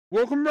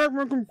Welcome back,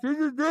 my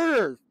computer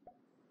daters!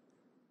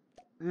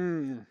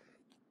 If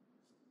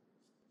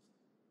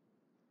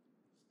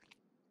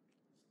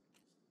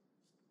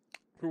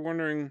you're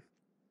wondering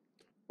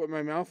what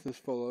my mouth is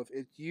full of,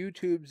 it's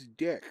YouTube's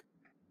dick.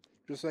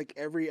 Just like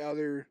every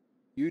other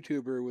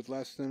YouTuber with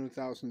less than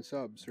 1,000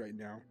 subs right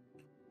now.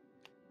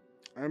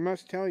 I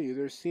must tell you,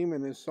 their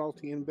semen is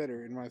salty and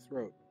bitter in my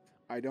throat.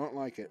 I don't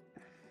like it.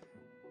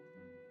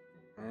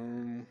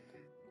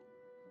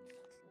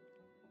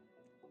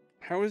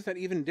 How is that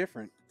even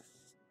different?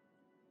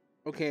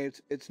 Okay,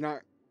 it's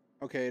not...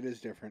 Okay, it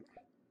is different.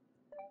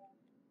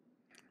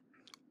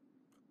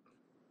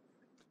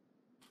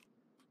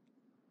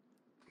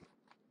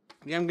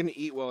 Yeah, I'm gonna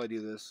eat while I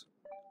do this.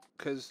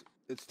 Because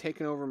it's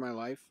taken over my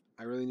life.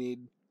 I really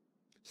need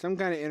some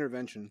kind of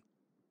intervention.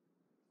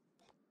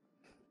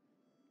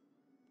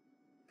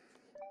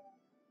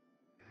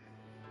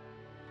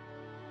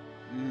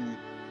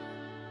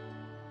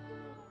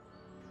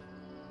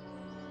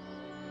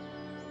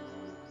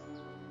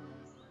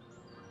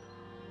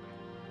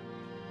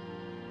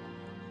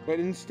 But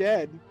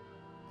instead,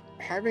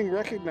 having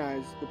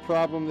recognized the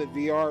problem that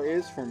VR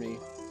is for me,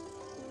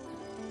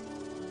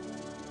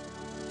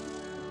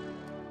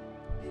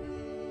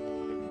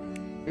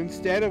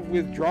 instead of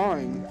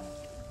withdrawing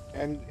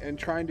and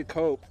trying to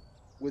cope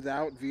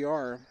without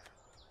VR,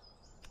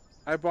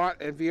 I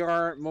bought a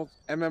VR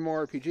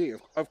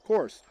MMORPG. Of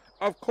course.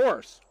 Of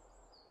course.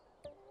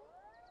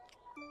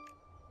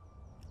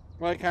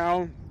 Like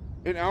how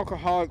an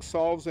alcoholic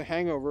solves a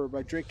hangover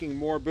by drinking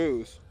more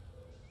booze.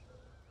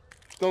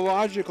 The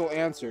logical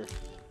answer.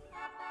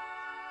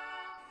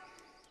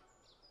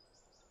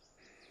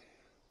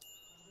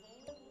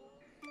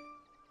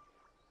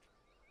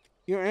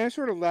 You know, and I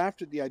sort of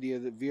laughed at the idea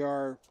that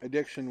VR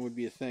addiction would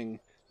be a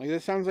thing. Like,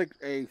 this sounds like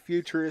a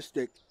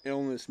futuristic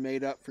illness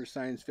made up for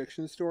science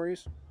fiction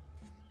stories.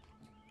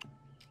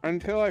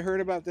 Until I heard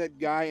about that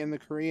guy in the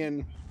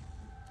Korean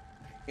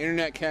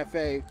internet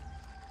cafe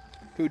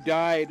who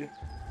died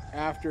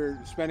after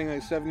spending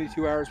like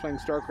 72 hours playing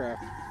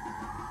StarCraft.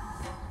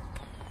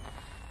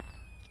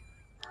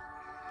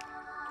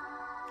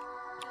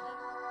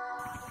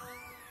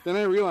 Then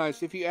I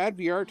realized if you add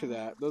VR to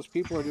that, those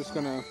people are just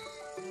gonna...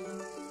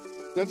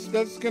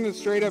 That's gonna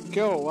straight up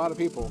kill a lot of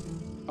people.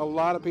 A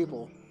lot of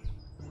people.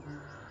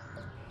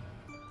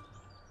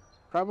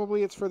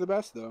 Probably it's for the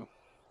best, though.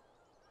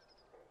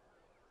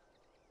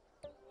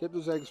 Get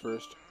those eggs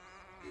first.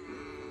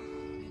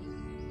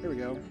 There we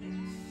go.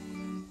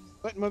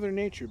 Let Mother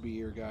Nature be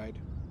your guide.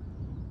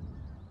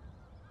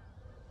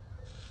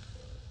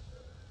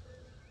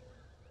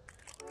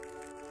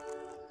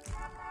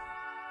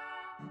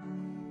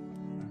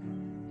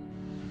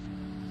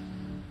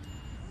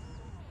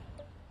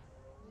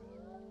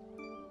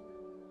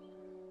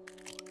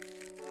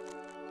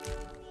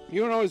 You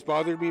know what always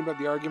bothered me about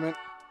the argument?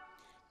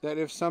 That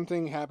if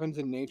something happens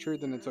in nature,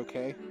 then it's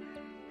okay.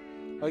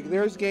 Like,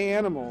 there's gay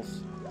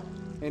animals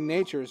in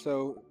nature,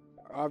 so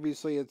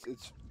obviously it's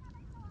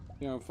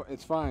you know,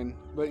 it's fine.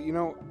 But, you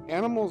know,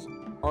 animals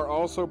are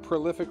also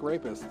prolific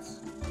rapists.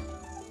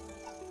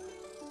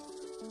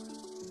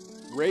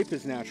 Rape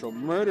is natural.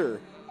 Murder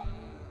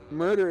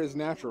is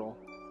natural.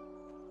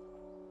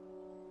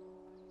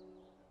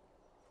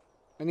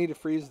 I need to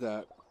freeze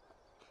that.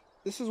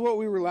 This is what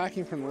we were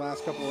lacking from the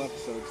last couple of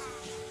episodes.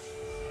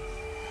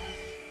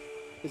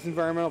 It's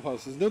environmental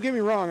policies. Don't get me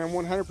wrong, I'm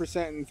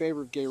 100% in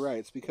favor of gay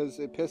rights because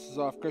it pisses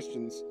off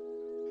Christians.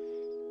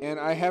 And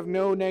I have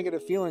no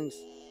negative feelings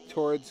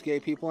towards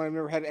gay people. I've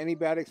never had any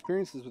bad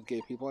experiences with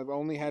gay people. I've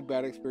only had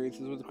bad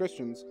experiences with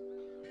Christians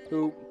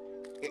who,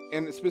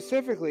 and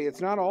specifically, it's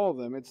not all of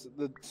them, it's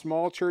the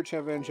small church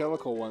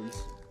evangelical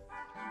ones.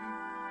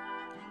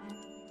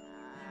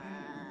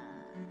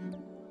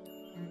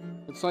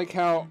 It's like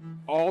how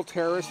all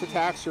terrorist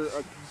attacks are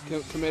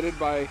committed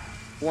by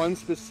one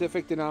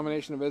specific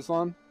denomination of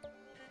Islam,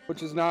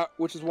 which is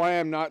why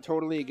I'm not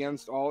totally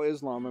against all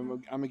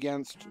Islam. I'm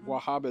against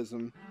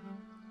Wahhabism.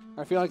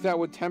 I feel like that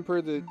would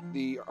temper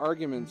the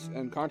arguments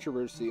and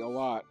controversy a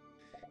lot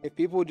if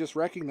people would just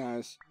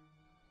recognize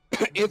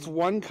it's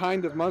one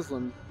kind of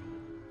Muslim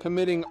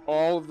committing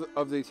all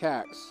of the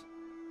attacks.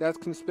 That's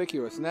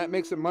conspicuous, and that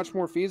makes it much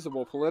more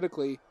feasible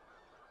politically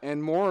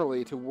and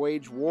morally to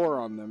wage war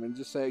on them and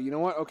just say, you know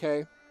what,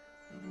 okay,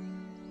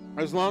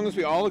 as long as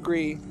we all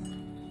agree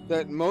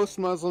that most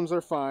Muslims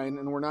are fine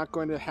and we're not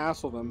going to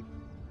hassle them,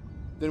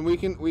 then we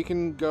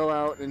can go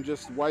out and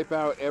just wipe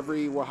out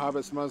every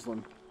Wahhabist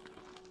Muslim.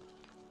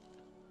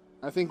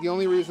 I think the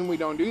only reason we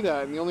don't do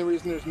that, and the only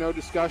reason there's no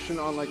discussion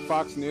on like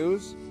Fox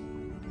News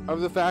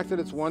of the fact that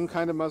it's one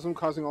kind of Muslim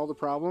causing all the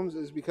problems,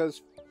 is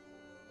because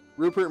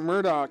Rupert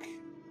Murdoch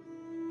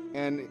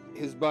and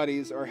his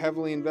buddies are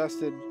heavily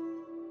invested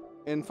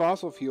in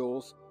fossil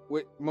fuels,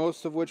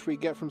 most of which we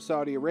get from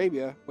Saudi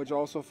Arabia, which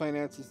also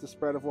finances the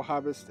spread of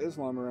Wahhabist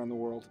Islam around the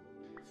world.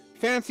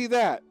 Fancy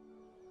that!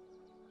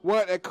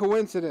 What a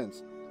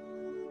coincidence!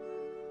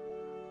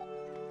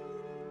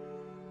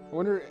 I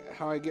wonder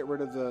how I get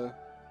rid of the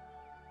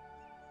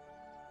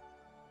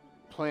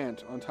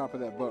plant on top of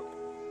that book.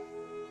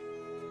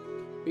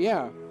 But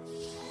yeah,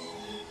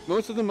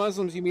 most of the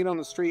Muslims you meet on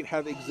the street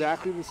have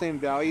exactly the same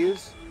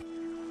values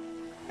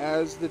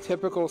as the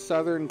typical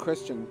Southern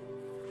Christian.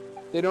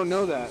 They don't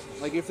know that.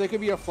 Like, if they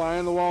could be a fly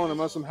on the wall in a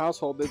Muslim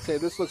household, they'd say,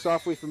 this looks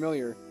awfully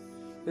familiar.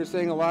 They're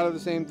saying a lot of the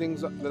same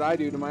things that I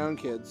do to my own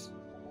kids.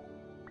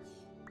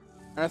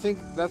 And I think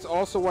that's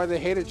also why they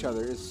hate each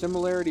other, is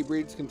similarity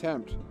breeds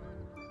contempt.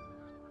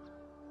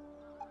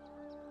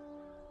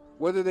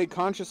 Whether they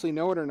consciously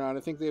know it or not,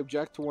 I think they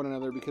object to one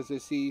another because they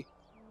see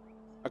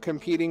a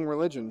competing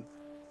religion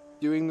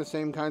doing the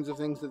same kinds of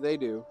things that they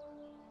do.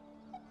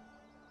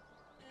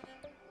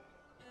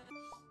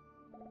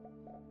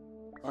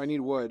 Oh, I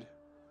need wood.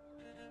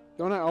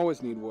 Don't I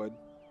always need wood?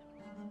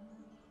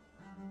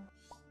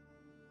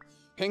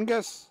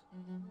 Pingus!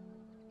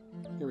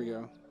 Here we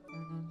go.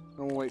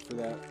 And we'll wait for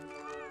that.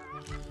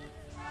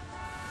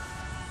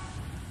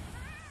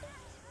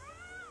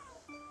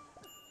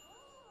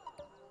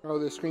 Oh,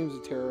 the screams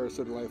of terror are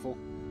so delightful.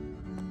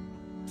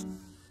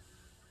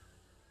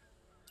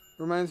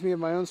 Reminds me of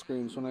my own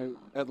screams when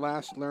I at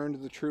last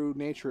learned the true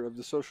nature of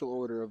the social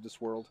order of this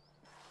world.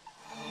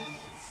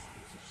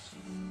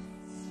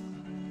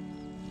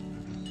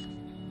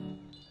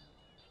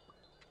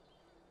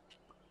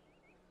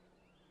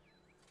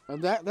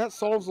 And that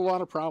solves a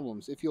lot of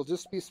problems if you'll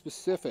just be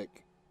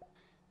specific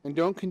and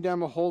don't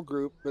condemn a whole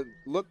group, but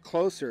look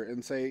closer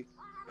and say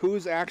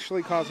who's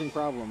actually causing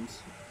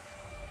problems.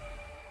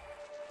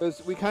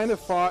 Because we kind of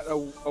fought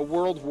a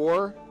world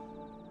war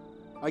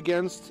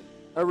against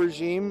a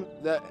regime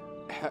that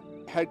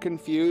had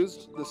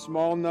confused the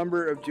small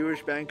number of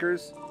Jewish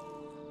bankers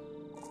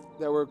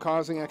that were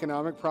causing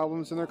economic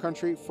problems in their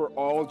country for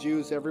all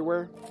Jews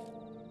everywhere.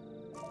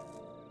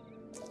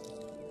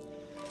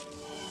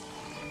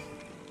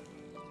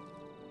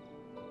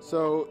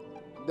 So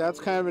that's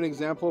kind of an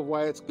example of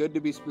why it's good to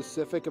be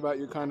specific about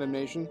your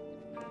condemnation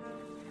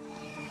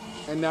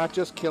and not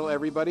just kill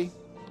everybody.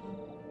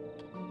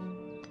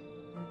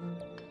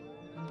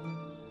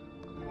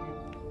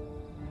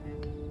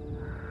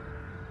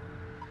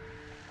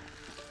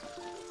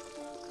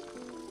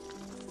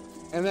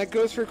 And that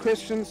goes for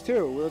Christians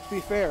too. Let's be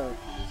fair.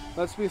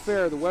 Let's be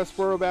fair. The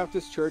Westboro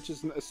Baptist Church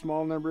is a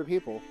small number of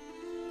people.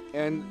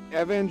 And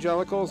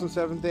evangelicals and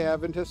Seventh-day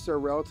Adventists are a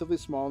relatively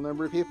small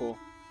number of people.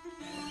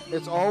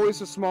 It's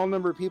always a small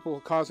number of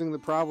people causing the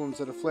problems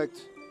that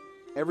afflict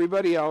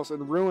everybody else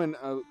and ruin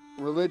a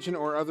religion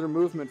or other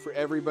movement for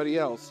everybody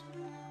else.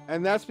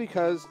 And that's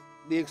because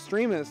the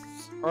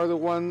extremists are the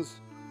ones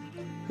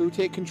who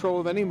take control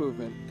of any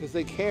movement because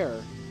they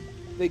care.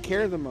 They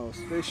care the most.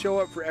 They show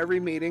up for every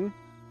meeting.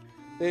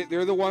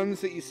 They're the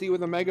ones that you see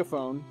with a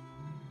megaphone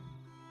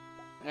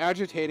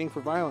agitating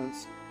for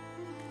violence.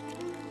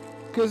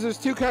 Because there's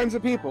two kinds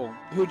of people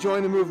who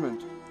join the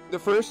movement. The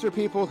first are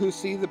people who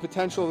see the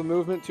potential of the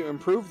movement to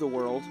improve the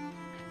world.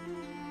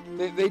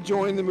 They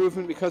join the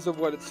movement because of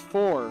what it's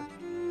for.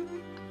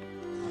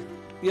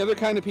 The other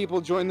kind of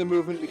people join the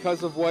movement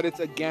because of what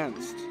it's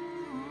against.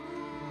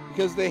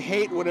 Because they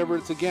hate whatever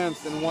it's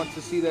against and want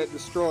to see that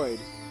destroyed.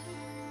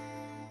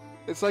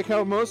 It's like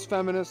how most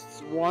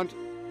feminists want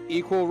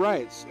equal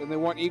rights and they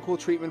want equal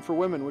treatment for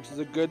women, which is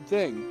a good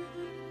thing.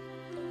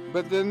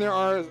 But then there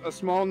are a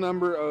small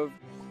number of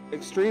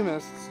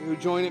extremists who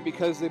join it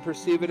because they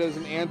perceive it as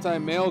an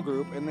anti-male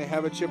group and they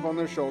have a chip on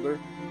their shoulder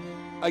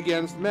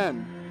against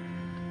men.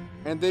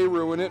 And they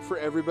ruin it for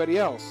everybody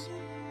else.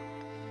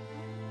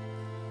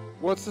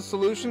 What's the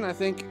solution? I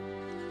think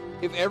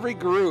if every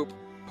group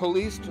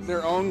policed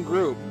their own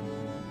group,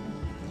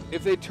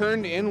 if they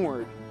turned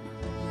inward,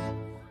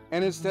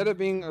 and instead of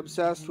being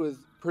obsessed with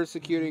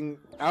persecuting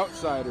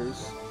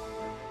outsiders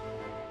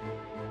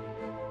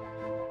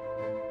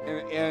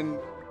and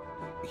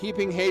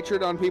heaping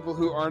hatred on people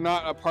who are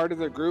not a part of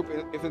their group,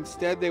 if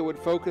instead they would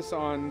focus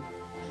on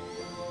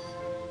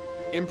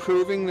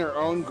improving their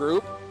own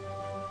group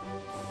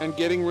and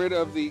getting rid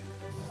of the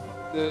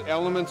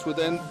elements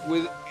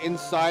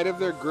inside of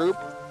their group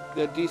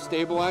that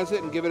destabilize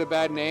it and give it a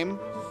bad name.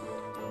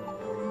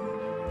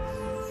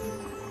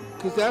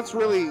 Because that's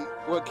really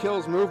what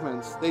kills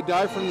movements. They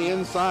die from the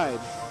inside.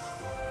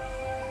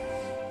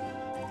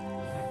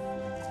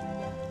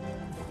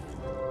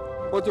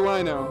 What do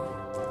I know?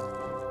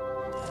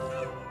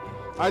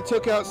 I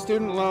took out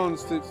student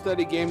loans to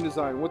study game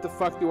design. What the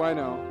fuck do I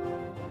know?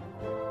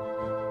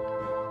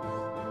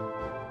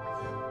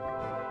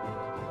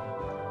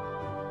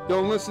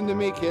 Don't listen to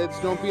me, kids.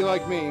 Don't be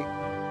like me.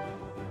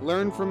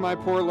 Learn from my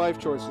poor life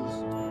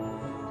choices.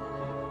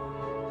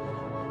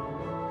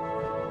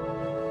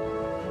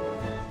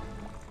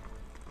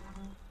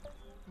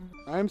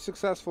 I'm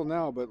successful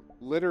now, but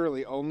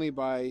literally only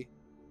by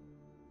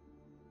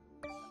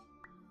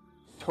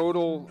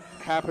total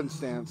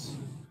happenstance.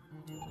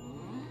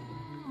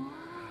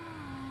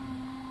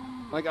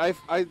 Like,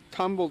 I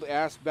tumbled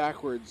ass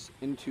backwards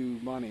into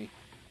money.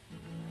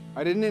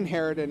 I didn't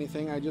inherit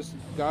anything. I just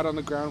got on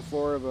the ground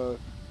floor of a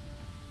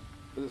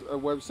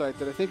website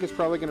that I think is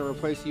probably going to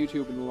replace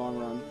YouTube in the long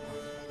run.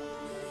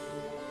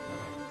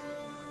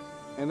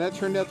 And that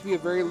turned out to be a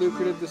very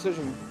lucrative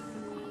decision.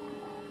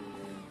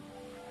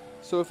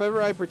 So if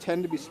ever I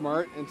pretend to be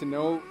smart and to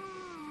know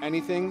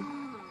anything,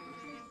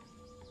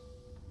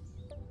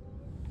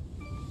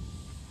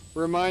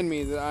 remind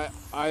me that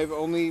I've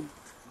only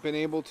been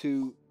able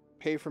to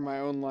pay for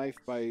my own life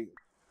by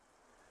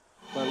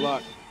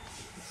luck.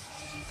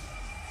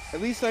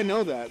 At least I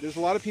know that. There's a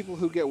lot of people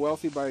who get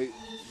wealthy by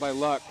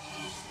luck,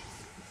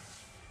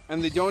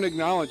 and they don't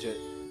acknowledge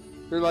it.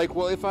 They're like,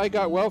 well, if I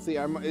got wealthy,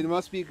 it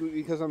must be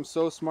because I'm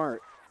so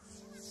smart.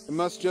 It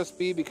must just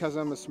be because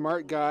I'm a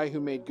smart guy who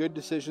made good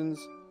decisions,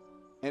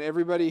 and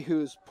everybody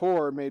who's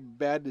poor made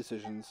bad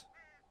decisions.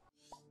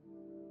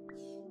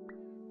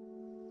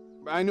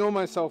 I know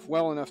myself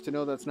well enough to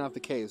know that's not the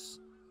case.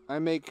 I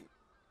make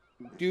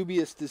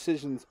dubious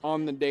decisions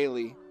on the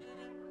daily.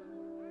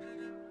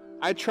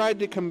 I tried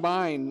to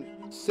combine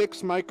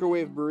 6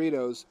 microwave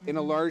burritos in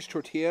a large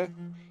tortilla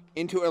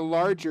into a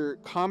larger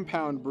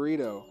compound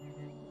burrito,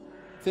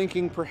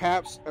 thinking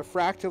perhaps a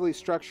fractally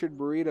structured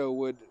burrito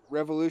would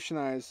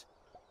revolutionize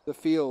the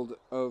field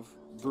of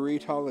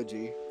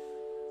burritology.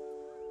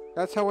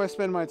 That's how I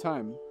spend my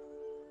time.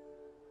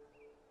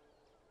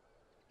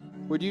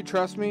 Would you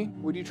trust me?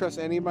 Would you trust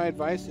any of my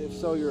advice? If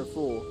so, you're a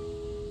fool.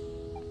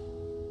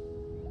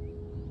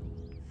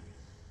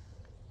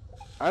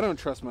 I don't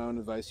trust my own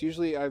advice.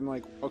 Usually I'm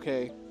like,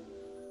 okay,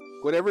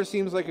 whatever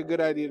seems like a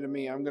good idea to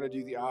me, I'm going to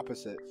do the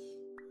opposite.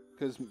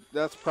 Because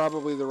that's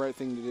probably the right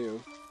thing to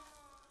do.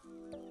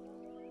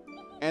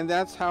 And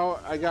that's how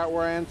I got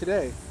where I am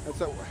today.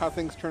 That's how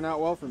things turn out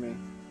well for me.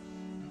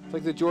 It's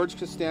like the George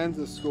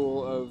Costanza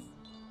school of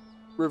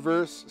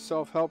reverse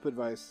self-help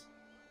advice.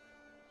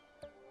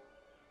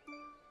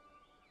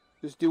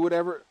 Just do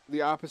whatever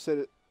the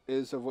opposite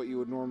is of what you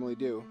would normally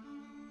do.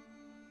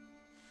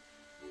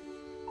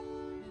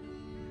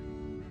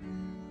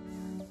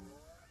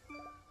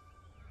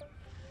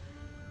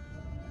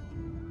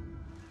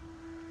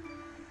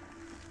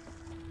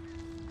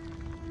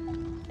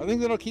 I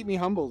think that'll keep me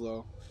humble,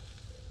 though.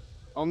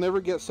 I'll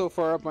never get so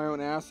far up my own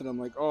ass that I'm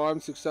like, oh, I'm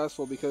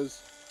successful because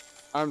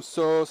I'm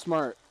so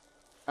smart.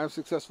 I'm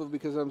successful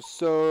because I'm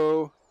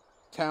so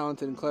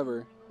talented and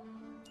clever.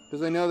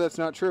 Because I know that's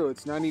not true.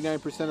 It's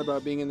 99%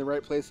 about being in the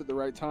right place at the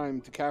right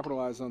time to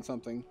capitalize on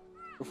something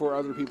before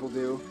other people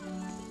do.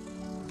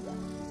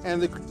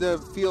 And the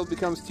field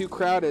becomes too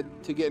crowded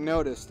to get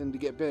noticed and to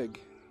get big.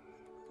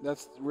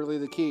 That's really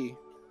the key.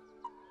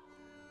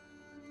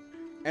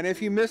 And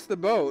if you miss the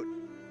boat,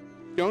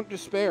 don't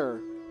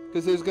despair,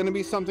 because there's going to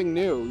be something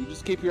new. You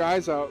just keep your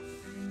eyes out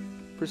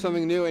for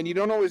something new, and you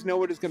don't always know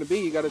what it's going to be.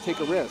 You got to take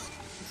a risk.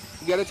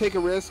 You got to take a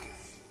risk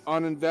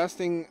on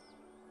investing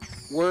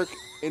work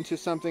into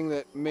something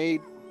that may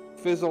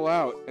fizzle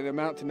out and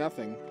amount to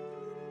nothing.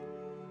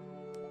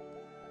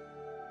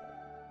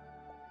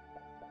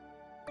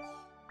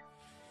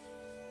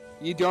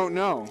 You don't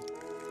know.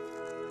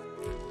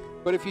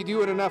 But if you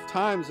do it enough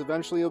times,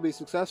 eventually you'll be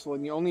successful,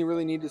 and you only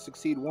really need to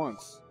succeed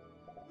once.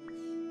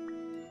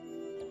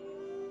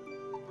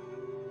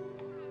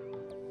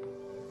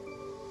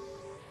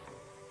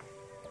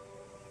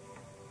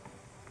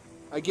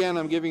 Again,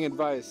 I'm giving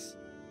advice.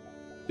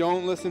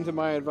 Don't listen to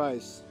my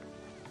advice.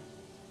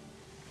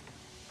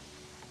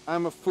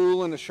 I'm a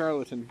fool and a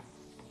charlatan.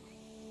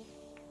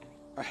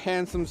 A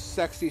handsome,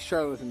 sexy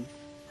charlatan.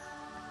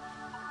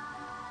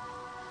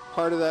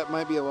 Part of that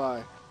might be a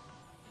lie.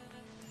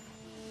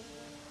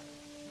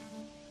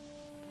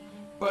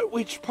 But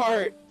which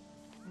part?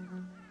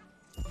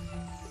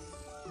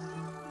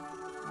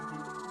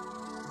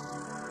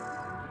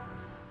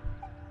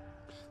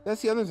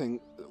 That's the other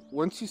thing.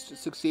 Once you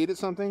succeed at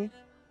something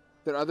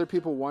that other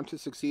people want to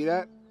succeed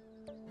at,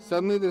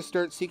 suddenly they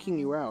start seeking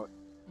you out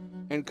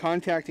and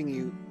contacting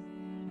you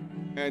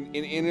and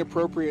in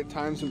inappropriate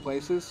times and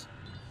places.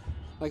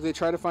 Like they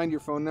try to find your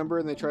phone number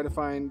and they try to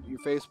find your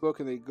Facebook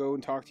and they go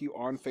and talk to you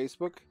on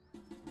Facebook.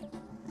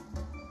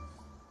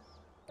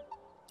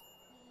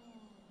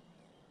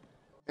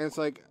 And it's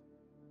like,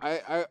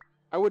 I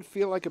would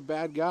feel like a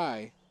bad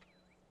guy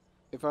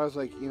if I was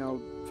like, you know,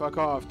 fuck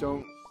off,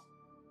 don't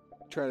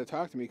try to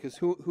talk to me, because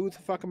who the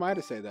fuck am I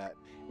to say that?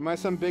 Am I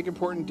some big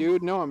important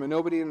dude? No, I'm a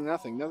nobody and a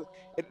nothing. No,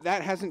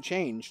 that hasn't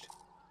changed.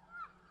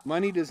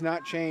 Money does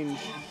not change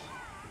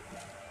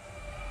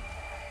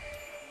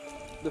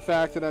the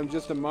fact that I'm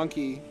just a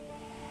monkey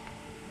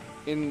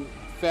in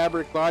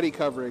fabric body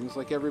coverings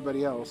like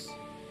everybody else.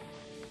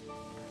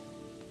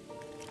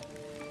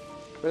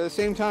 But at the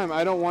same time,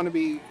 I don't want to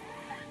be...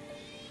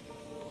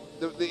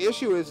 The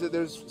issue is that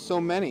there's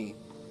so many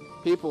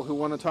people who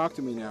want to talk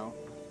to me now,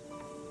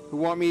 who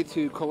want me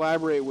to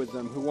collaborate with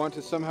them, who want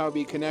to somehow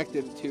be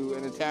connected to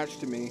and attached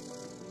to me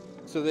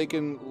so they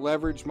can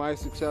leverage my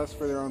success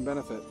for their own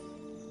benefit.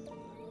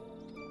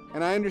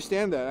 And I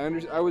understand that.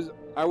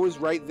 I was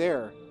right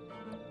there.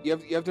 You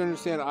have to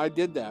understand, I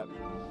did that.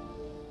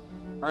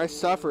 I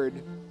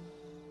suffered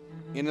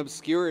in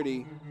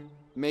obscurity,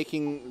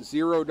 making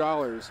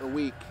 $0 a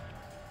week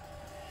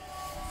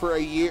for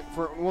a year,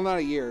 well, not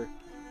a year,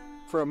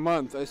 for a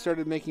month. I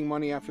started making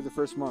money after the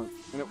first month,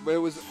 and it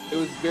was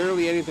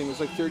barely anything. It was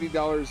like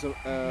 $30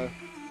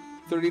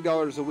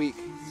 a week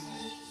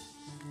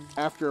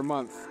after a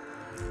month.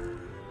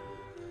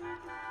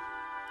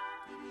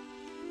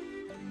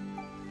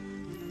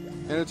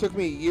 And it took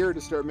me a year to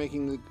start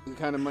making the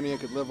kind of money I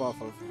could live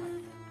off of.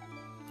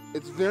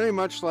 It's very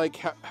much like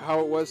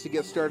how it was to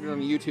get started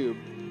on YouTube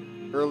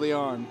early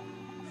on.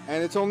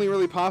 And it's only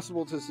really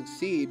possible to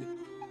succeed,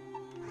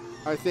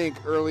 I think,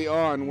 early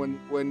on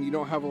when you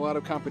don't have a lot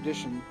of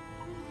competition.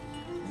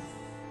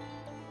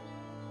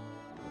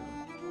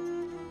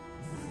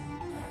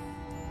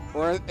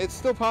 Or it's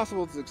still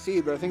possible to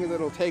succeed, but I think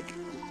it'll take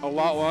a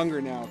lot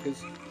longer now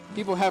because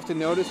people have to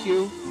notice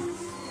you.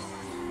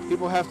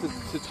 People have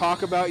to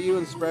talk about you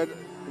and spread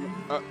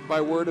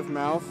by word of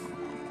mouth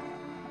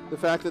the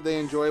fact that they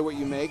enjoy what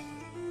you make.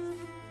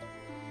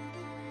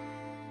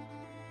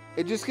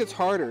 It just gets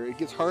harder. It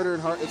gets harder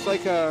and harder. It's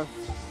like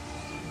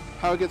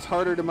how it gets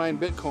harder to mine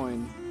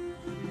Bitcoin.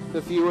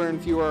 The fewer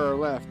and fewer are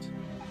left.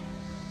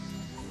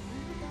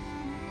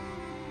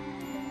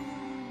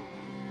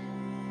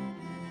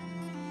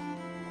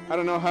 I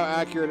don't know how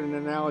accurate an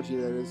analogy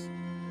that is.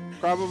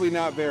 Probably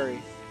not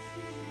very.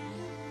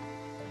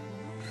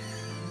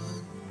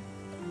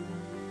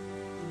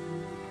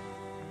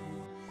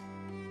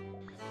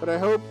 But I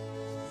hope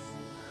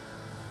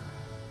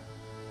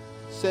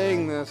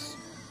saying this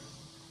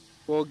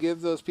will give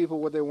those people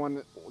what they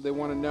want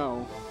to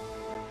know.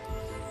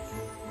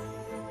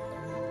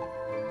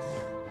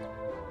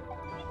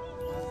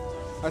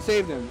 I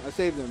saved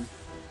him.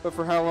 But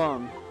for how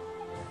long?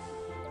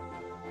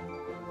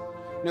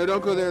 No,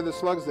 don't go there, the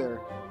slug's there.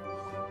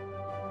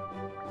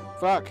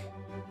 Fuck.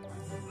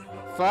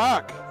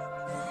 Fuck!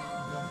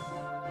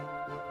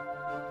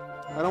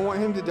 I don't want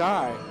him to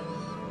die.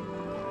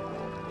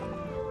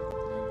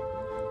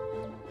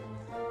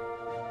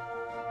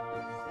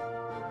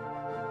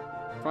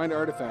 Find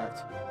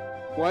artifact.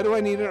 Why do I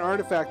need an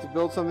artifact to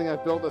build something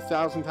I've built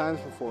 1,000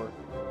 times before?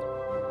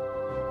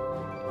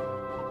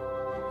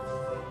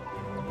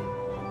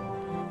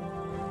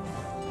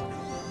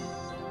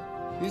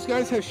 These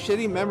guys have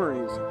shitty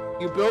memories.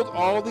 You built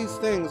all these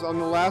things on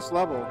the last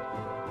level.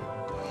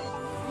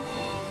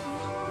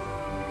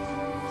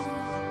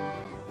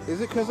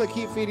 Is it because I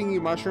keep feeding you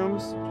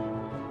mushrooms?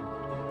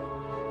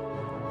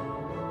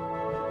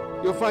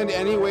 You'll find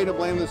any way to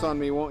blame this on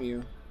me, won't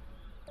you?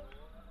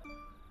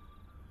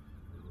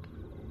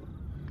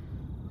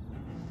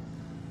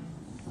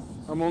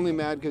 I'm only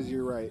mad because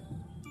you're right.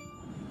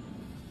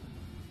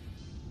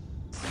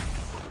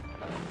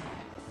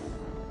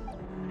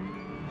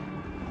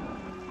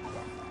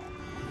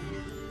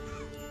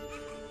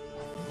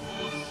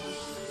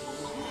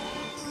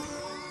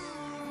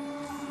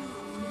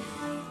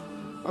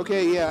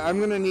 Okay, yeah, I'm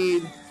gonna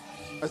need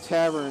a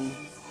tavern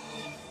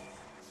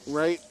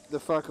right the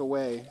fuck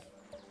away.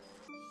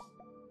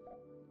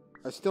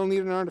 I still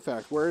need an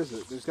artifact. Where is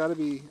it? There's gotta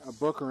be a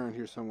book around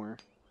here somewhere.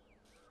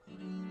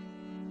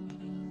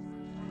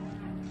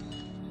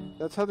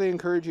 That's how they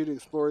encourage you to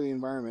explore the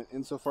environment,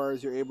 insofar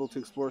as you're able to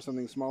explore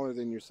something smaller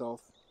than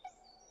yourself.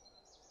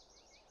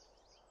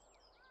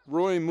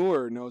 Roy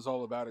Moore knows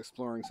all about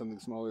exploring something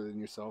smaller than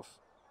yourself.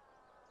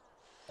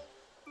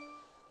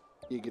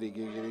 Giggity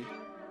giggity.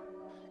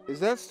 Is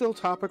that still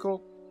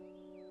topical?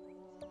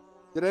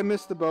 Did I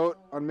miss the boat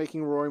on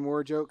making Roy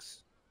Moore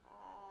jokes?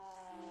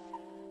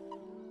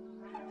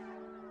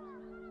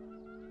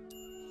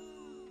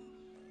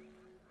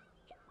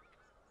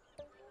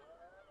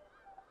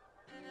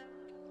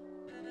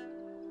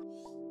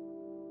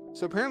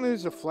 So apparently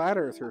there's a flat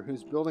earther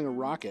who's building a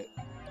rocket.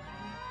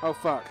 Oh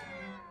fuck.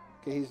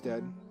 Okay, he's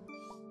dead.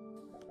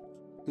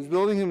 He's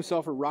building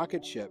himself a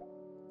rocket ship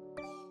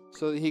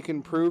so that he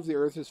can prove the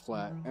earth is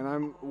flat. And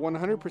I'm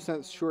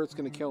 100% sure it's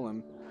going to kill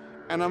him.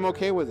 And I'm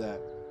okay with that.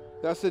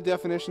 That's the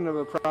definition of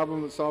a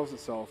problem that solves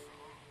itself.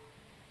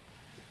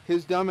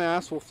 His dumb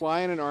ass will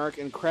fly in an arc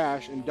and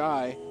crash and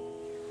die.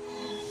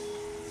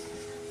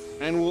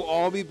 And we'll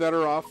all be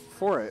better off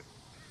for it.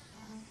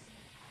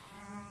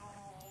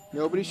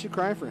 Nobody should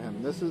cry for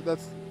him.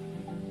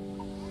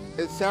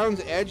 It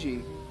sounds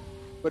edgy,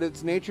 but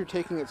it's nature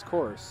taking its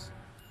course.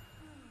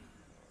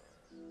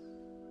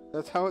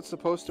 That's how it's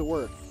supposed to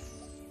work.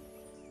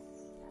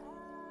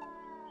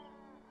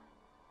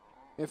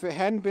 If it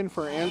hadn't been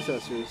for our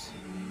ancestors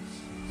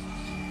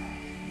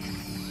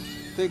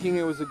thinking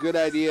it was a good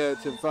idea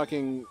to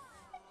fucking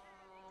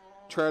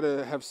try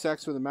to have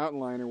sex with a mountain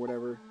lion or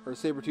whatever, or a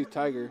saber-toothed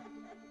tiger,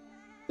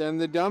 then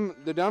the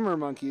dumber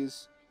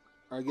monkeys,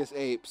 or I guess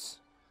apes,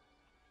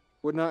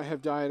 would not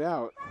have died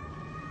out.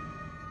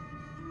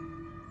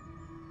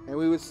 And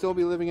we would still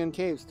be living in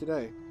caves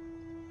today.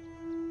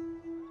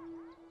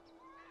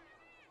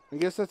 I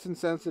guess that's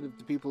insensitive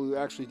to people who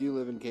actually do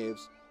live in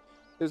caves.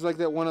 There's like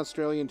that one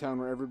Australian town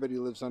where everybody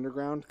lives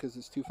underground because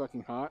it's too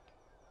fucking hot.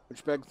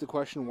 Which begs the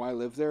question, why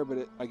live there?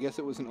 But I guess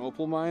it was an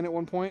opal mine at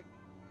one point.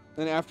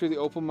 Then after the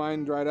opal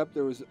mine dried up,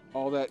 there was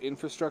all that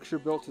infrastructure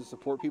built to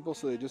support people,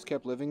 so they just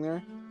kept living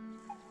there.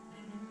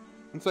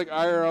 It's like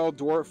IRL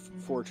Dwarf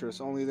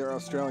Fortress, only they're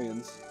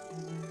Australians.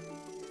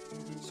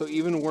 So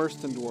even worse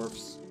than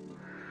dwarfs.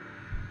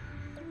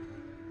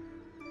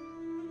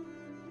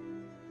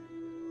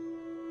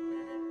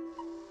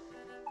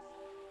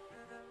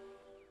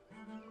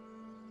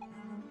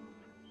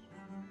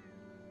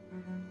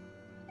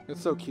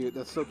 It's so cute.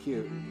 That's so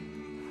cute.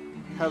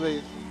 How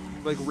they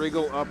like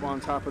wriggle up on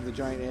top of the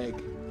giant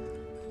egg.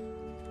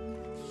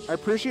 I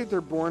appreciate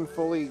they're born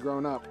fully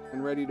grown up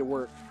and ready to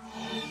work.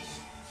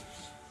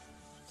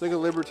 It's like a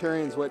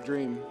libertarian's wet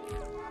dream.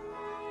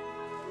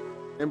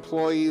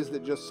 Employees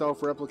that just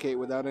self-replicate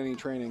without any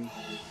training.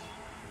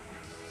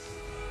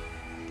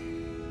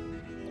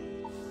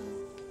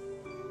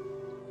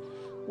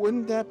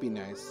 Wouldn't that be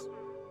nice?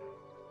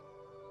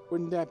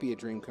 Wouldn't that be a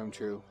dream come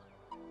true?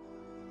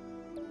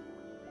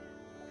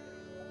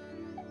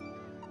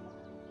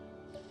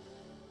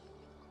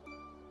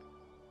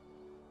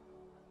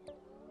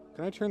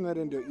 Can I turn that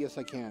into... Yes,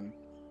 I can.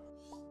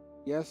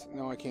 Yes?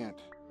 No, I can't.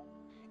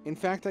 In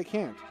fact, I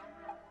can't.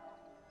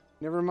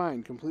 Never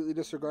mind. Completely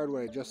disregard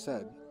what I just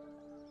said.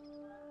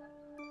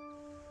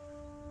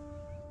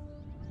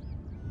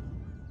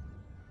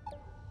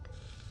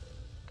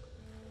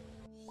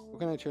 What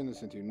can I turn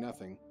this into?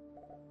 Nothing.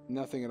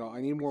 Nothing at all.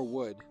 I need more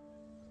wood.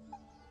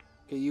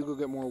 Okay, you go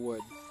get more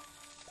wood.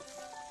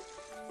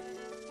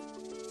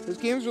 This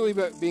game's really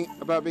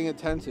about being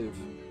attentive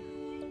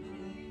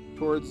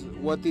towards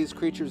what these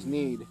creatures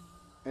need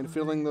and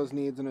filling those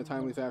needs in a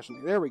timely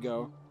fashion. There we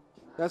go.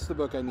 That's the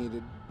book I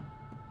needed.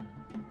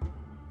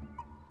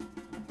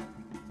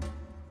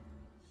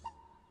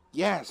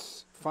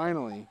 Yes!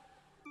 Finally.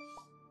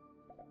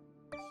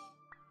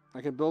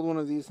 I can build one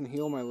of these and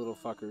heal my little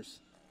fuckers.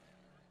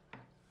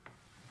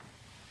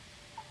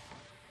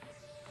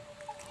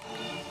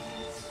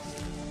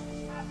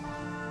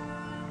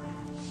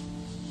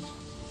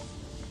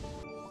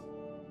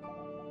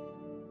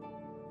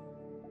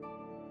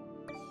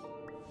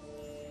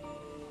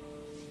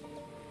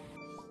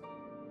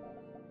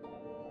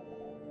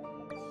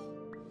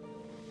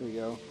 There we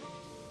go.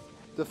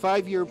 The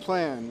 5-year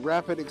plan,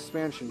 rapid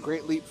expansion,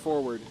 great leap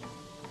forward.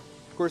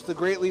 Of course, the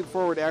great leap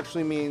forward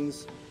actually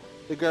means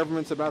the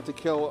government's about to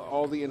kill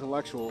all the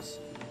intellectuals.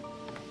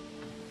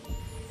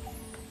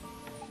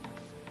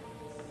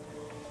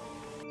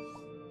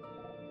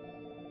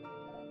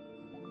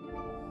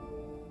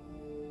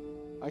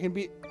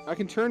 I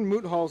can turn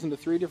moot halls into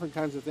 3 different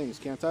kinds of things,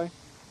 can't I?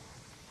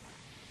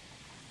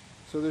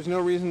 So there's no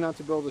reason not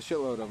to build a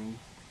shitload of them.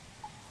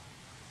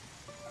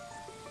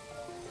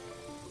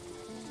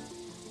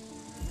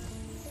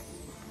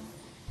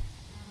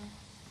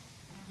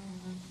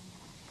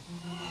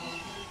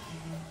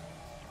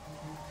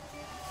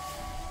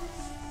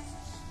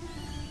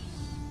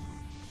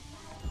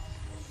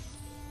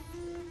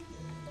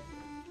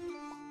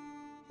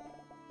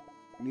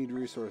 Need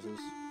resources.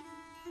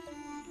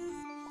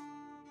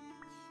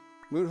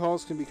 Moot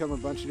halls can become a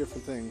bunch of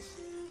different things.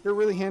 They're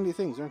really handy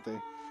things, aren't they?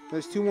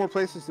 There's 2 more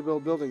places to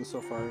build buildings so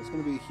far. It's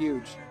going to be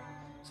huge.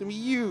 It's going to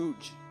be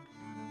huge.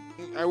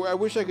 I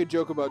wish I could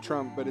joke about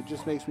Trump, but it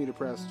just makes me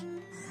depressed.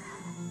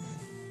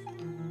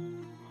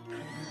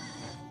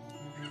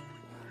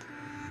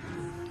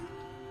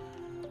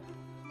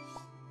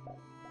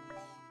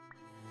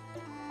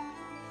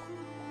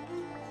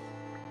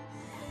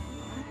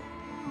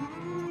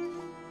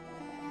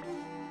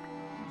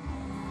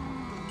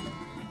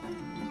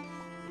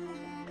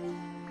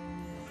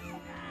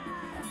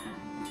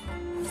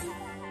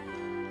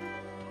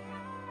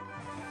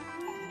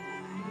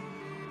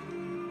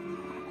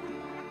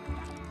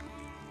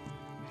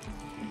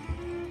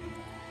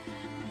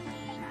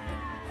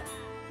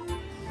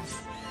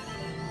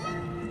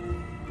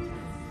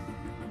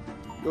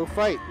 Go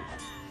fight.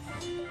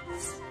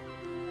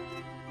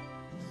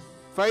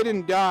 Fight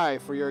and die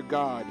for your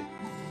god.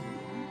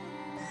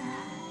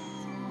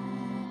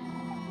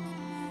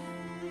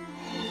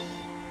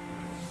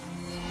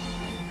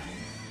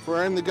 For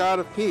I am the god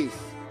of peace.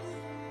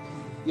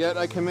 Yet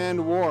I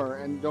command war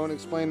and don't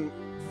explain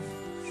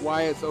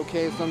why it's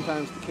okay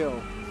sometimes to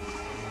kill.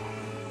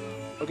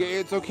 Okay,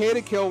 it's okay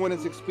to kill when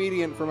it's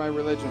expedient for my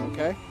religion,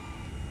 okay?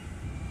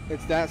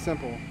 It's that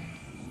simple.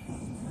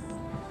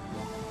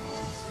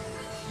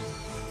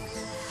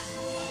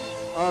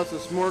 Oh, it's a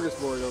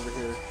smorgasbord over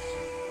here.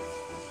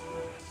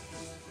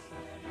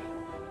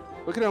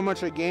 Look at how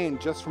much I gained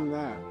just from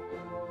that.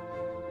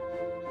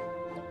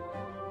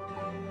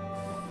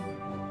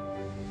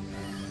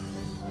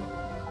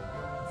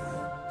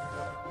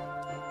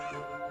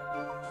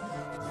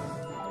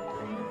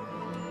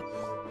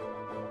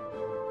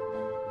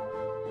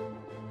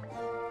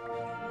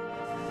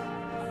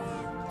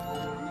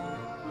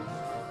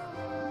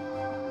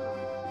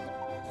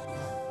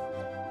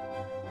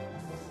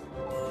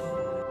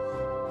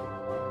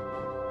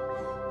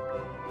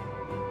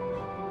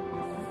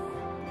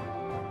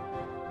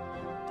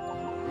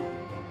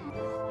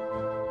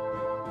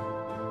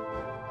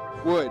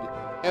 Wood.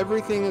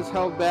 Everything is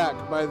held back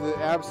by the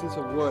absence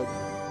of wood.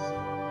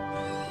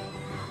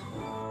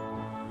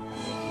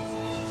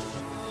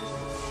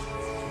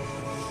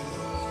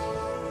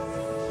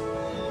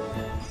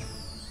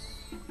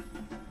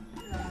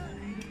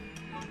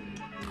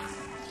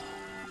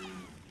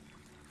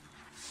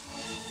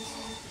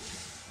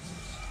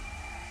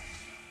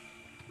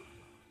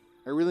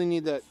 I really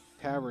need that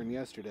tavern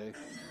yesterday.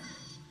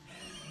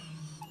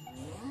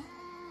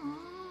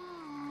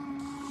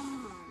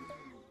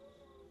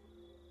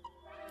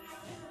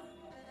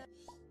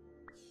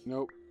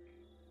 Nope.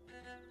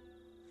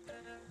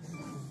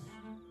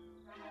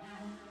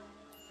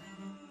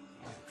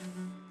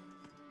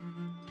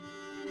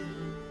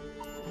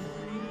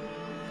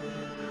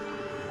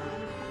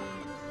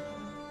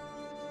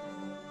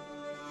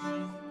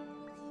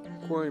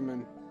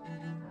 Quarryman.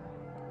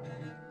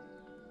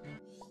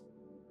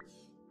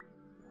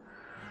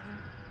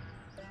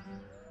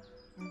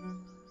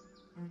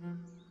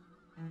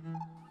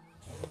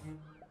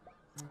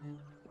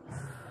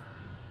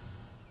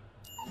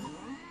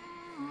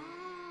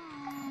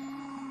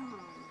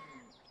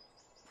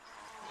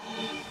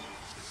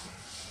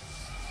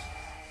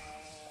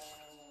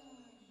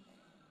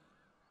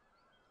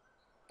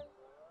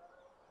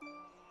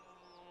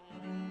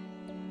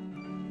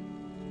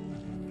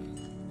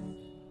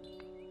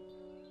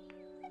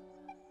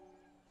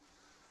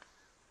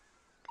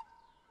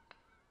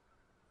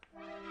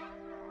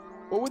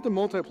 What would the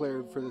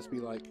multiplayer for this be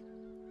like?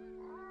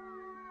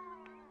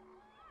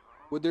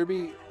 Would there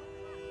be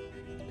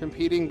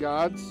competing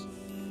gods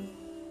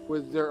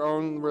with their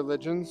own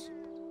religions?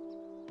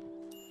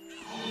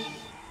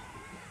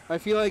 I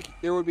feel like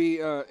there would be,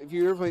 if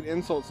you ever played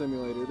Insult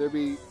Simulator, there'd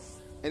be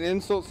an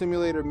Insult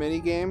Simulator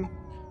minigame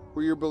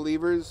where your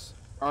believers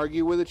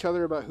argue with each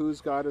other about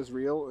whose god is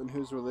real and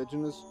whose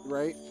religion is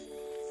right.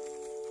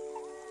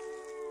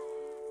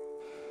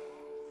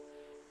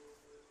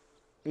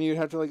 And you'd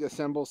have to like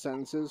assemble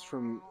sentences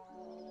from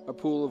a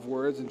pool of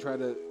words and try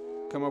to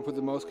come up with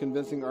the most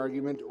convincing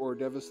argument or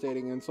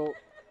devastating insult.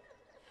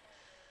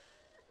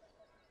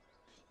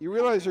 You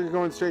realize you're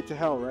going straight to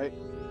hell, right?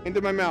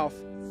 Into my mouth.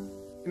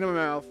 Into my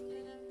mouth.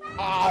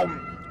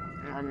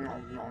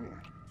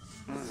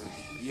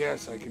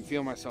 Yes, I can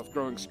feel myself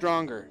growing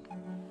stronger.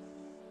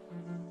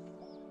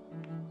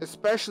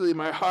 Especially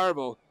my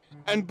horrible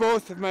and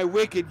both of my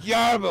wicked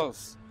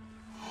yarbles.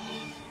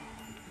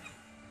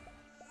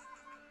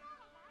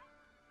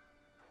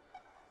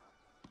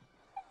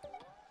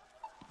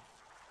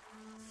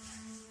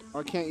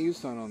 I can't use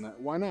sun on that.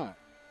 Why not?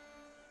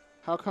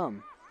 How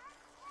come?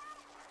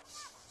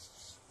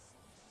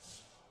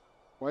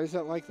 Why is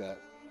that like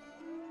that?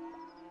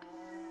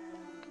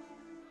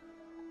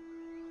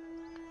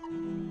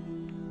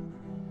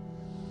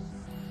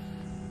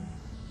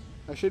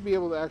 I should be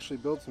able to actually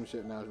build some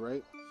shit now,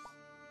 right?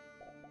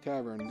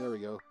 Cavern, there we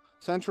go.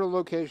 Central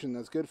location,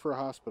 that's good for a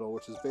hospital,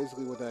 which is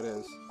basically what that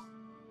is.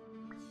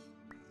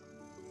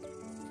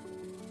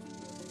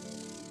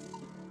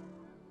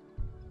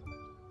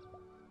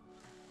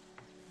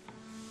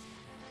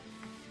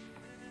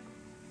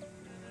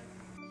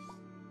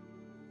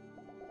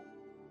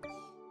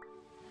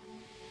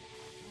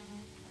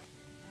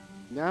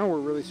 Now we're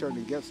really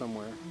starting to get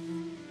somewhere.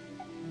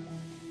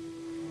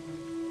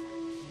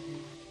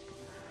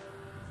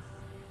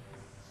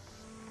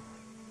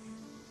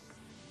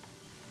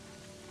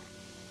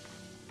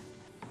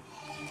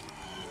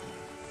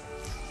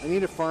 I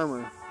need a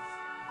farmer.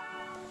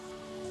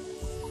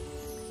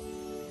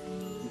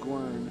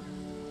 Gwern.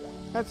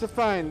 That's a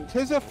fine,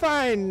 'tis a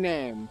fine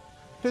name.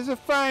 'Tis a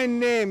fine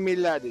name, me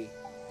laddie.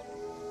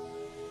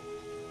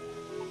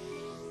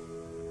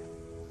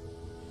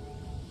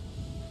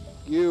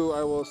 You,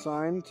 I will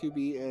assign to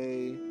be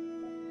a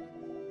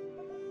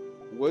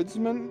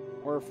woodsman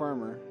or a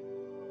farmer.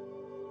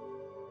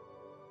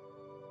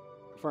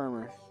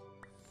 Farmer.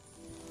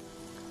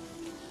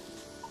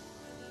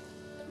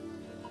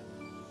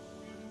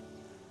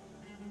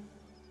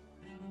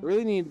 I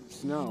really need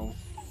snow.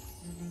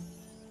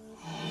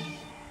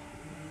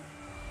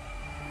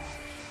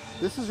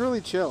 This is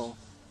really chill.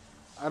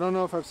 I don't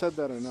know if I've said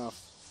that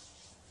enough.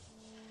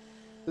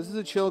 This is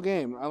a chill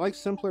game. I like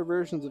simpler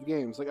versions of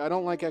games. Like, I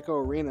don't like Echo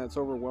Arena, it's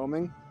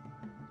overwhelming.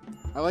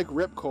 I like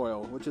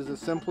Ripcoil, which is a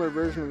simpler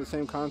version of the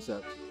same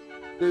concept.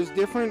 There's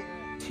different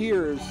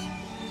tiers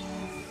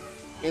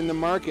in the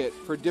market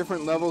for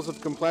different levels of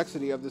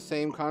complexity of the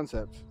same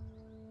concept.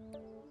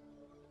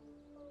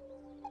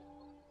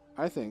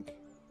 I think.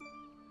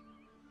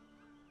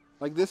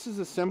 Like, this is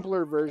a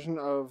simpler version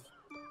of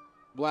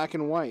Black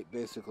and White,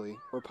 basically,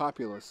 or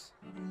Populous.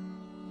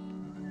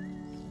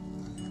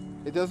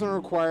 It doesn't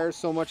require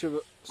so much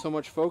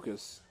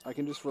focus. I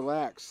can just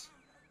relax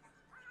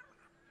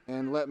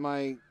and let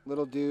my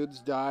little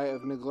dudes die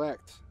of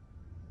neglect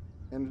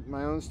and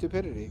my own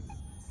stupidity.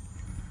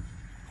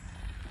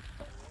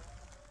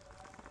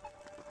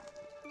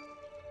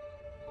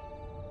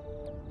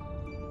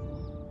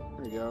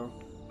 There we go.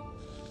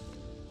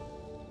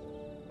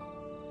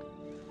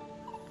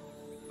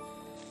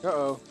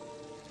 Uh-oh.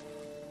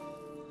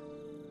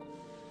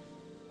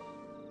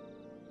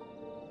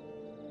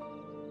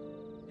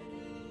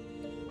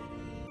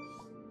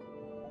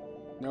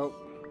 Nope.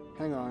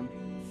 Hang on.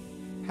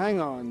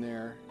 Hang on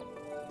there.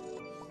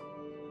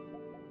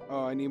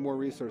 Oh, I need more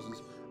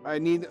resources. I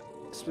need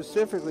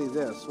specifically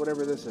this,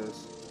 whatever this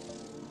is.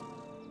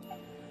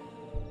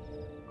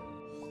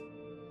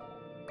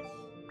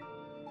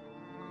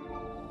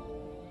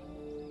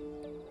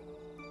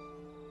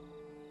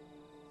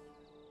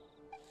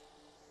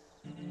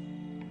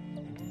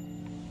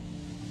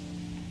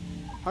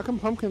 How come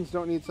pumpkins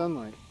don't need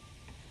sunlight?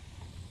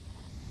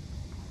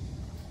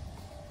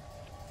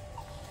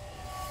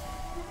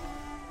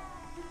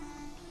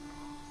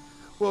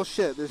 Well,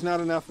 shit, there's not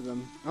enough of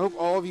them. I hope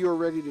all of you are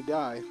ready to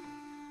die.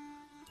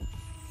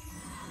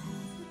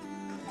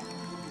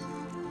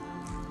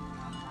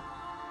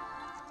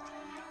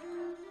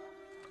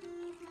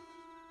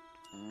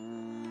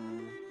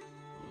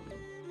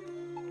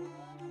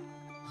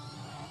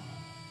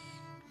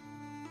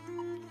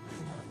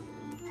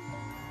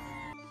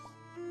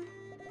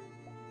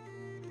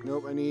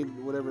 Nope, I need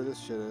whatever this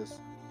shit is.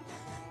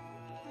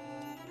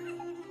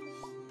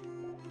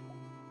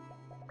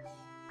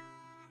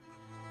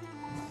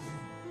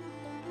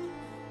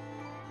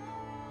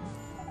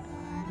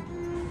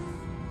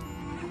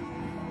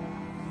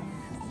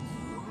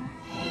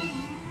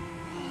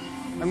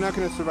 I'm not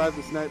going to survive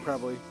this night,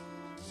 probably.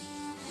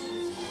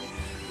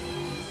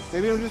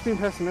 Maybe I'm just being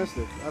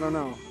pessimistic. I don't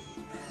know.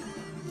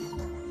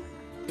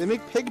 They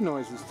make pig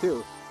noises,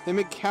 too. They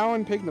make cow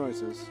and pig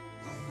noises.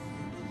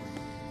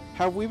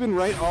 Have we been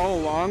right all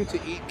along to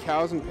eat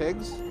cows and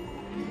pigs?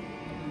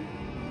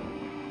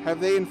 Have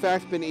they, in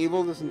fact, been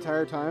evil this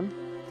entire time?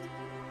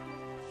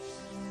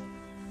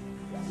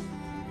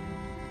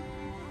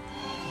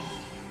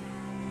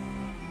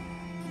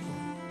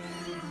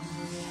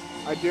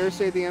 I dare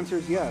say the answer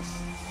is yes.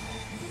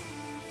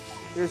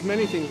 There's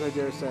many things I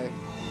dare say.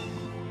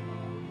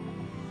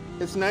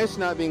 It's nice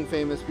not being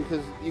famous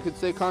because you could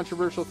say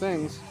controversial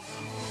things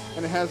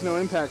and it has no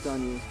impact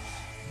on you.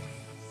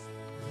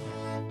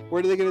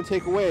 What are they going to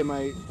take away?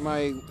 My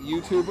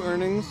YouTube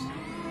earnings?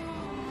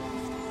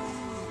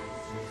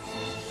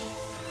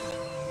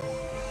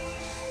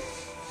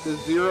 The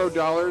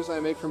 $0 I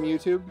make from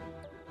YouTube?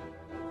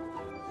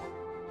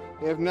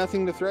 They have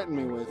nothing to threaten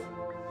me with.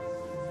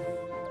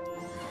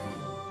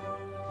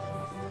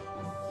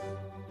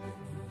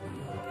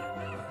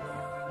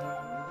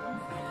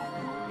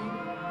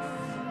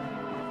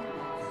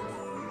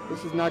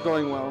 This is not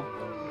going well.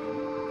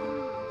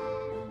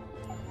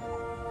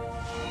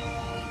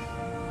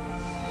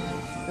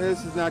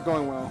 This is not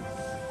going well.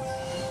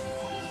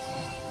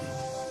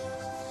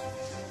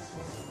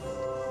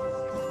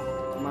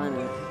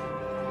 Minor.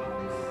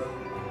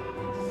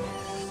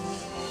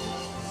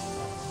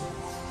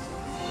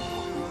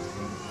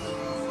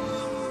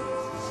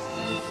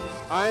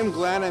 I am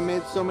glad I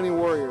made so many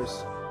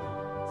warriors.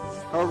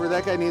 However,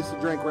 that guy needs to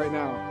drink right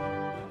now.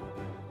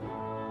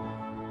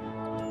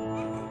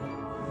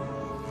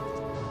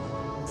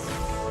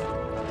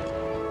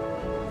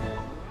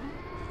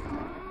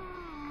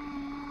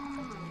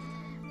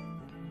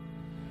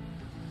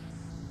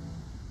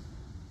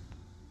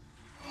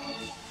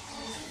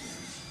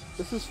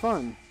 This is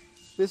fun.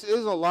 This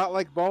is a lot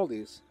like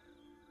Baldi's.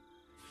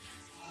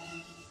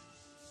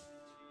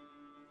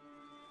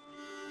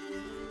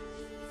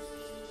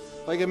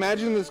 Like,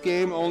 imagine this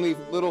game only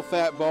little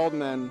fat bald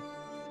men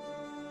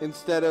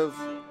instead of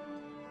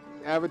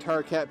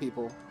avatar cat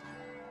people.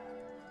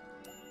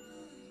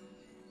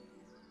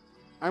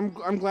 I'm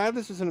glad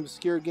this is an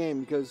obscure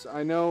game because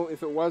I know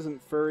if it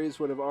wasn't, furries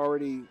would have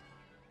already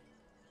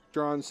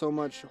drawn so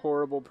much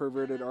horrible,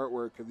 perverted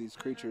artwork of these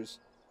creatures.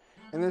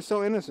 And they're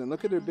so innocent.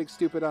 Look at their big,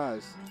 stupid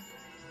eyes.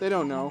 They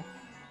don't know.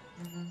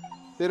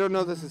 They don't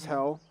know this is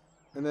hell,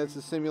 and that it's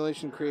a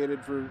simulation created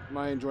for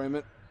my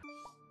enjoyment.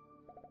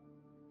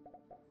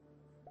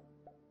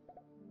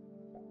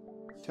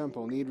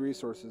 Temple, need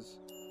resources.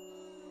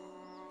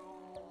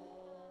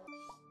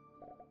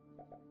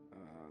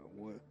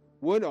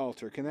 Wood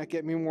altar, can that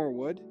get me more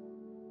wood?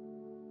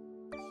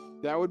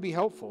 That would be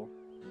helpful.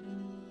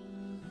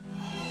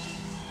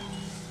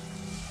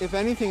 If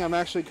anything, I'm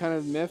actually kind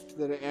of miffed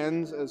that it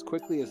ends as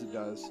quickly as it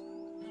does.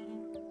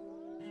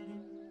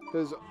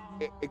 Because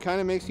it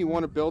kind of makes me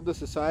want to build the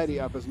society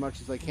up as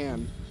much as I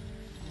can.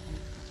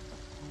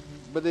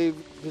 But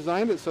they've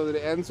designed it so that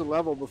it ends a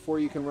level before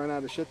you can run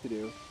out of shit to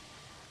do.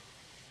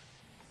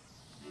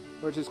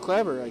 Which is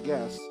clever, I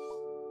guess.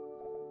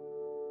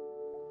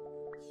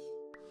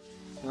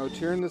 Now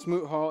turn this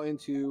moot hall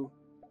into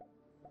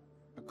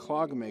a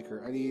clog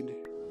maker. I need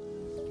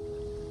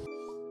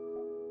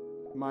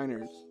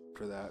miners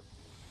for that.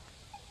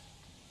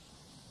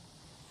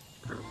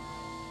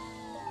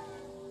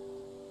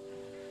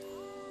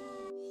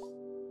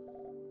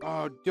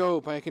 Oh,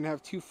 dope. I can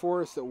have 2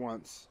 forests at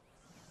once.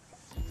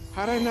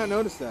 How did I not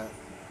notice that?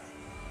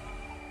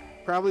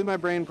 Probably my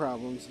brain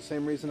problems. The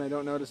same reason I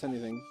don't notice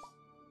anything.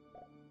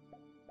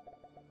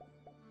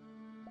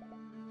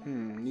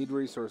 Need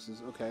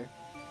resources. Okay.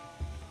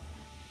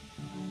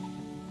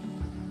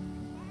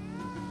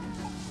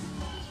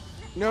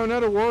 No,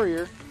 not a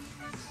warrior.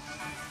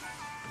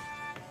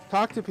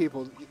 Talk to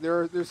people.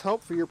 There's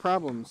help for your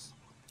problems.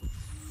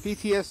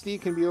 PTSD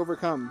can be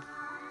overcome.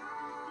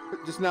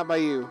 But just not by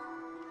you.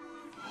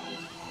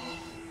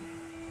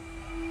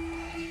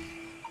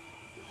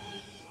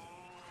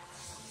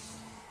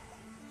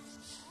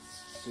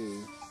 Let's see.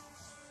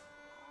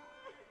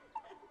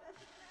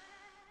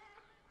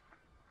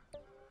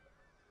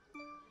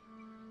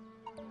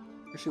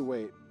 I should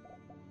wait.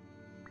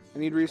 I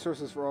need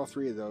resources for all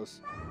 3 of those.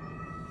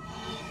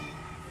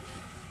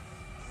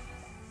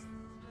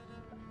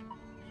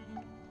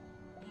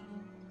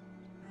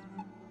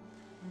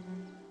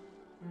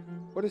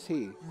 What is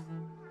he?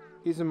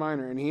 He's a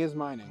miner, and he is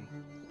mining.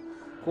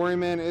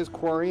 Quarryman is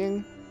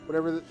quarrying,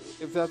 whatever.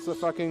 If that's the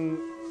fucking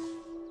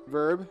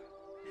verb.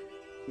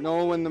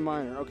 Nolan the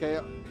miner. Okay,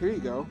 here you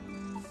go.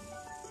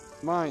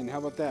 Mine. How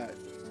about that?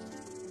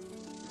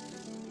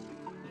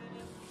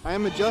 I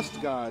am a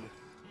just God.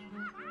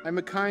 I'm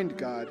a kind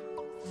God.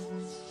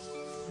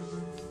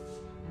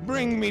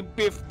 Bring me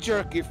beef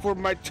jerky for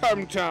my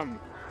tum-tum,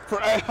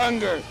 for I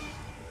hunger.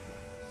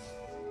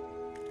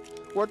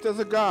 What does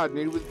a god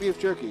need with beef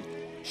jerky?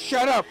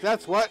 Shut up,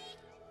 that's what.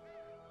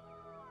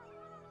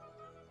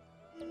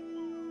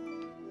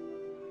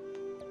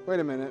 Wait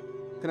a minute.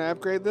 Can I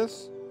upgrade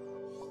this?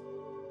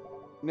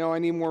 No, I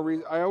need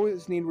more I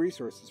always need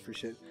resources for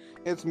shit.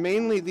 It's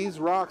mainly these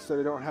rocks that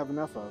I don't have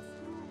enough of.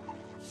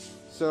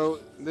 So,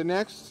 the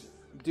next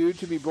dude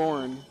to be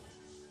born,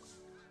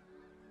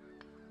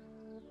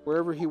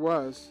 wherever he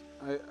was,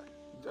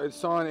 I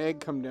saw an egg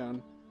come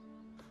down.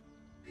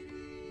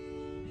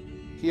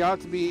 He ought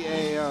to be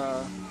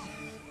a,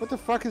 what the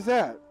fuck is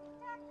that?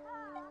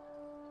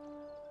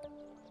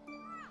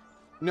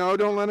 No,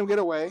 don't let him get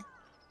away.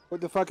 What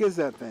the fuck is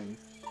that thing?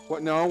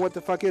 What? No, what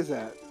the fuck is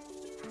that?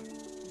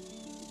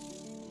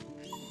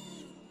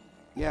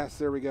 Yes,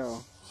 there we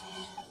go.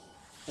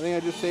 I think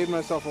I just saved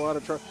myself a lot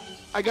of trouble.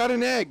 I got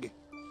an egg!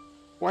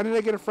 Why did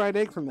I get a fried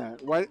egg from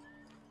that? Why?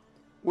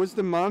 Was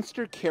the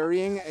monster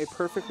carrying a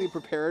perfectly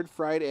prepared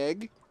fried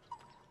egg?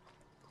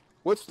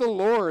 What's the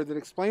lore that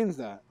explains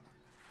that?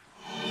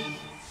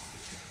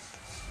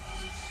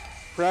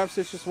 Perhaps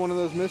it's just one of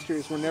those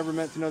mysteries we're never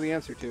meant to know the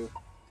answer to.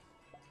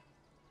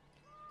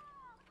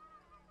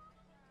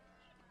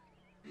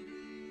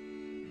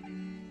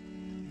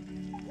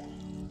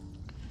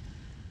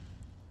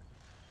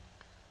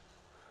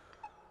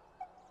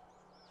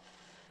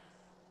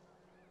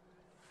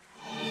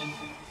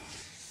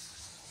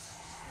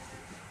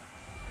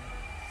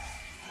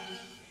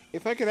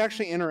 If I could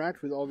actually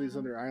interact with all these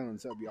other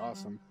islands, that would be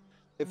awesome.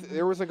 If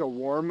there was like a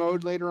war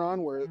mode later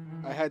on where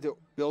I had to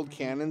build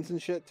cannons and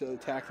shit to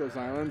attack those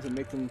islands and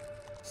make them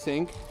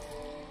sink,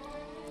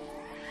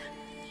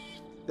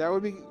 that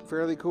would be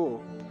fairly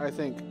cool, I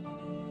think.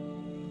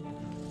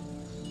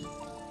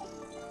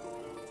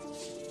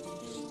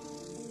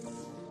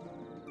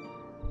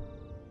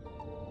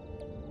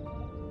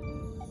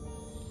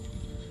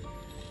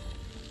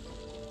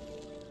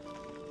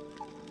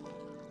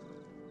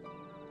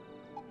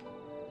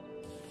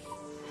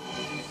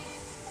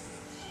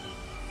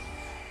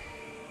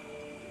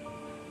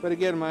 But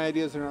again, my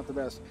ideas are not the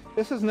best.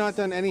 This has not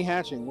done any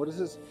hatching. What is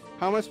this?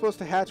 How am I supposed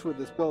to hatch with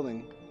this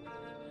building?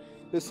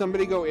 Does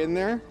somebody go in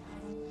there?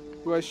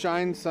 Do I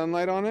shine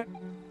sunlight on it?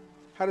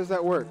 How does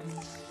that work?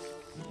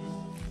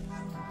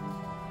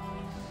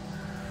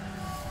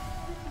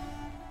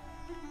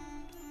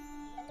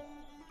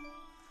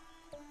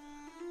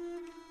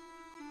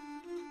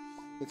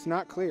 It's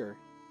not clear.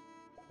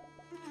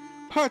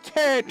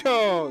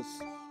 Potatoes!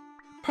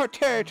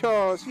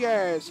 Potatoes,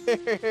 yes!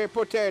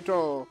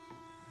 Potato!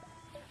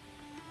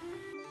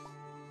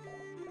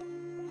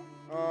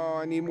 Oh,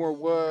 I need more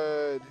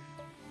wood.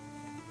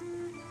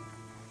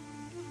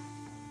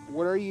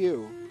 What are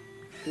you?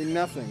 You're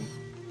nothing.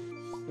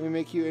 Let me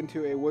make you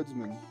into a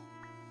woodsman.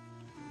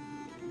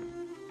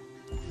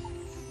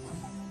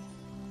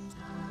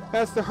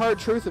 That's the hard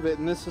truth of it.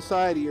 In this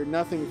society, you're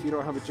nothing if you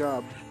don't have a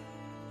job.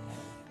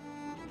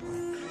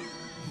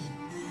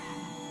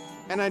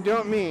 And I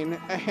don't mean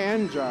a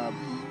hand job.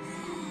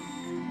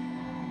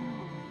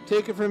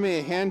 Take it from me,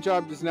 a hand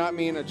job does not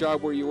mean a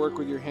job where you work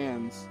with your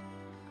hands.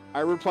 I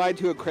replied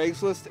to a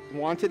Craigslist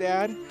wanted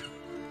ad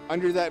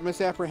under that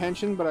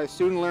misapprehension, but I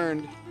soon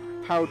learned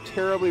how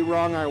terribly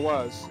wrong I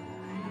was.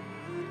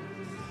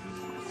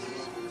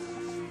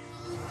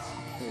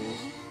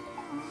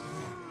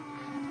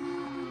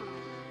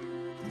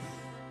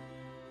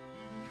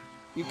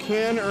 You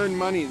can earn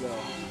money though,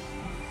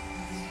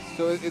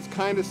 so it's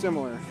kind of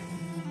similar.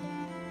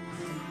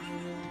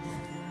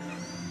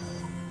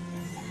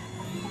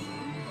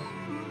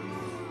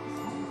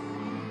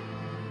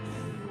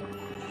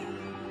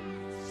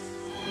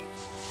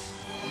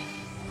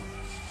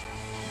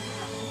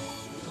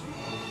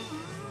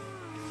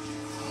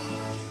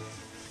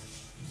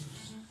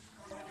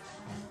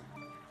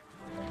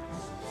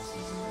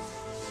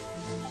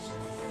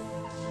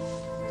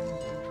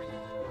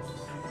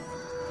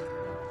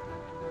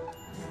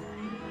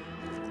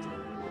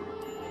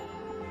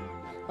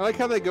 I like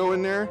how they go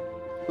in there,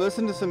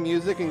 listen to some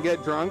music and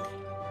get drunk,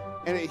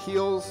 and it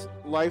heals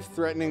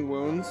life-threatening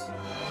wounds.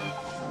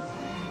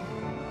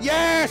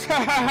 Yes!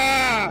 Ha ha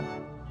ha!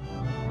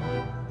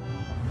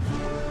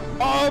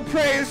 All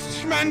praise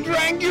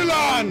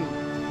Schmandrangulon!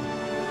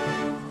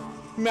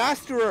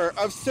 Masterer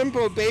of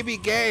simple baby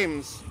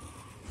games.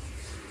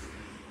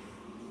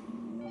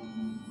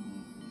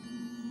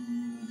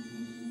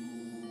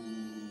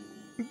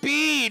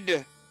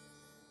 Bead!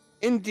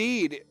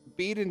 Indeed.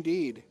 Bead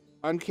indeed.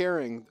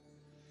 Uncaring.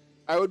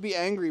 I would be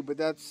angry, but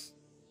that's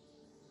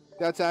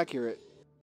accurate.